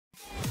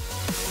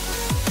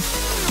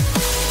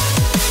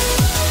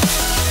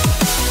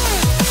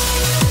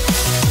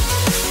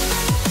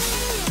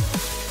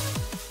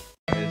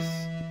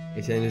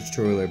TinyScanner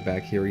tutorial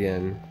back here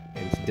again,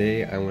 and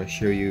today I want to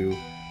show you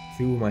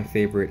two of my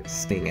favorite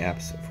scanning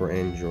apps for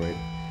Android.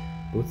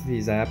 Both of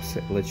these apps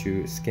let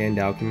you scan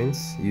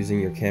documents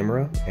using your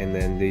camera, and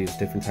then they use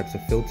different types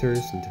of filters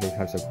and different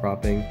types of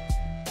cropping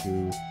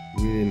to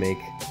really make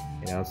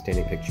an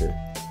outstanding picture.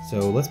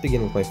 So let's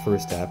begin with my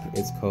first app.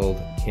 It's called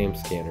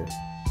CamScanner.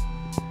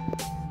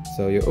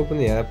 So you open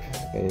the app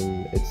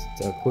and it's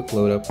a quick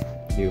load up.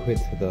 You hit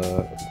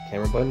the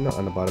camera button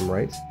on the bottom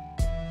right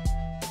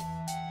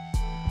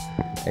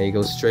and you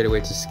go straight away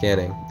to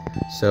scanning.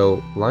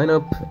 So line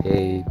up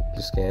a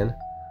scan.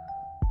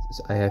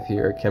 So I have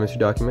here a chemistry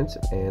document,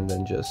 and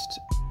then just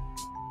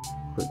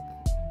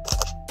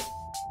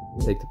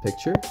take the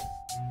picture,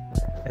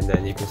 and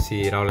then you can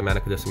see it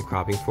automatically does some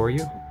cropping for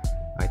you.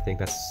 I think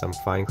that's some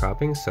fine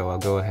cropping, so I'll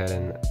go ahead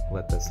and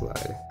let that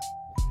slide.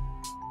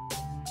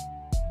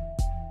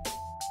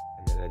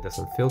 And then it does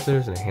some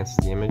filters and enhances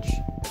the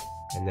image,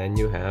 and then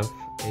you have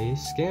a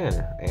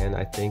scan, and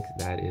I think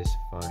that is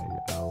fine.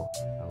 I'll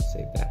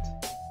save that.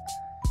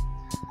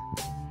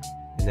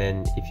 And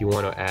then if you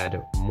want to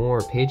add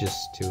more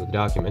pages to the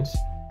document,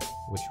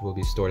 which will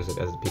be stored as a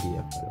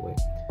PDF, by the way,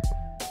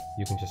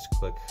 you can just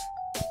click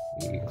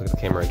the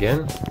camera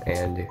again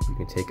and you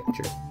can take a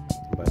picture,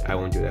 but I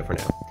won't do that for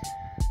now.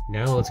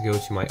 Now let's go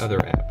to my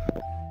other app.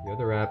 The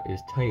other app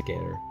is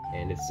TinyScanner,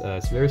 and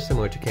it's very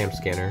similar to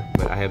CamScanner,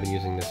 but I have been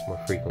using this more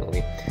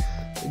frequently,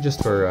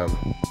 just for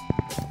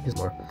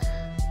more.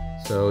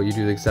 So you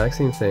do the exact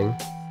same thing,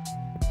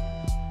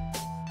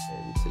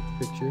 and you take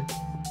the picture,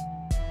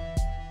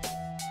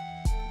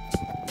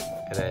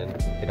 and then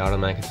it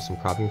automatically does some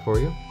cropping for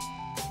you,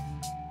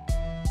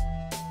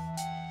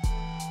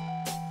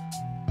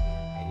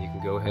 and you can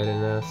go ahead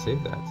and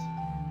save that.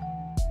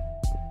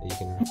 You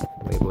can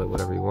label it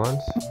whatever you want,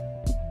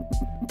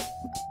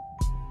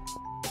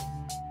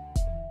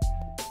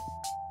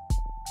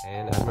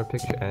 and add more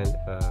picture, and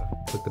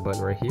click the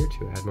button right here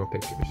to add more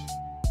pictures.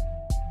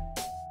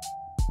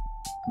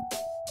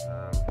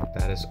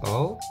 That is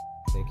all.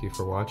 Thank you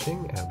for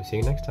watching, and I'll be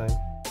seeing you next time.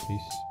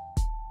 Peace.